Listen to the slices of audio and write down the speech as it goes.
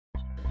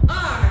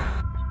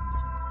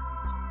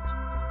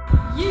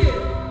You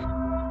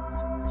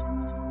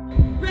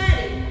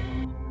ready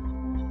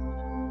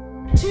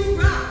to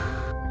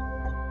rock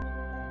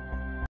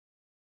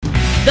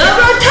the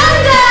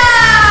Rotunda?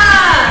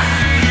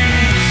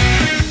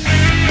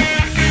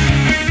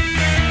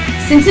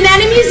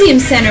 Cincinnati Museum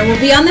Center will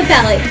be on the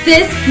ballot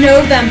this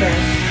November,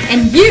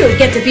 and you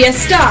get to be a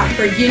star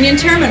for Union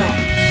Terminal.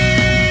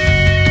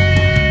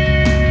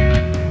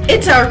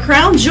 It's our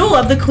crown jewel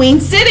of the Queen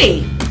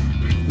City.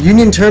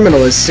 Union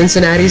Terminal is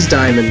Cincinnati's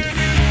diamond.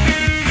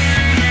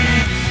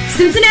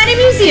 Cincinnati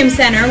Museum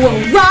Center will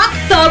rock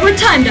the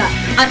Rotunda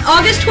on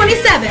August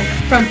 27th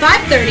from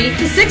 5:30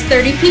 to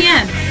 6:30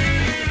 p.m.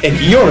 And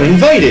you're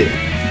invited.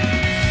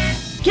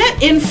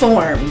 Get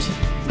informed.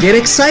 Get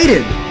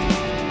excited.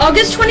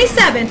 August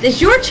 27th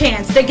is your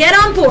chance to get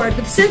on board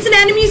with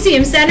Cincinnati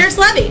Museum Center's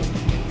levy.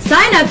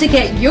 Sign up to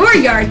get your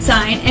yard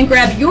sign and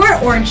grab your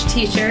orange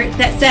t-shirt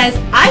that says,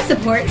 "I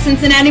support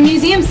Cincinnati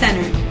Museum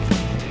Center."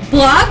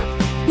 Blog,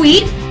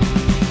 tweet,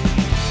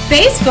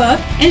 Facebook,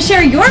 and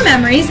share your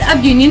memories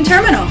of Union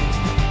Terminal.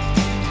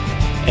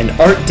 An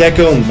Art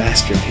Deco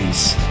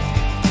masterpiece.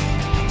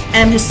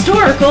 An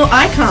historical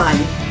icon.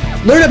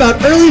 Learn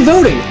about early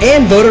voting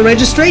and voter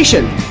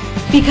registration.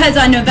 Because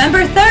on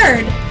November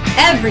 3rd,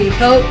 every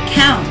vote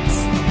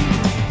counts.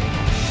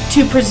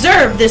 To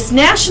preserve this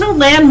national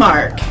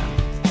landmark.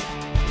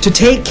 To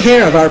take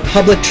care of our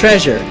public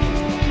treasure.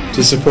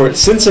 To support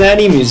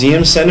Cincinnati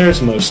Museum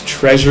Center's most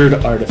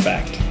treasured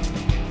artifact.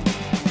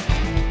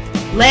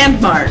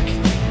 Landmark.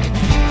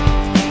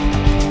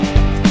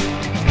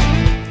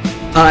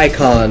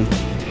 Icon.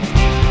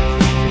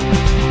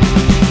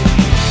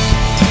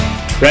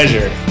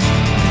 Treasure.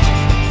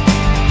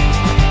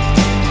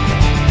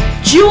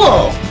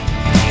 Jewel.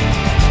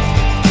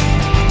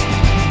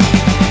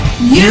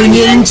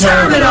 Union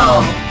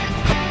Terminal.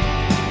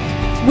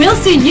 We'll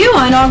see you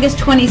on August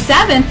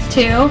 27th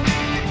to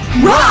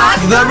Rock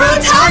the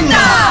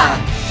Rotunda!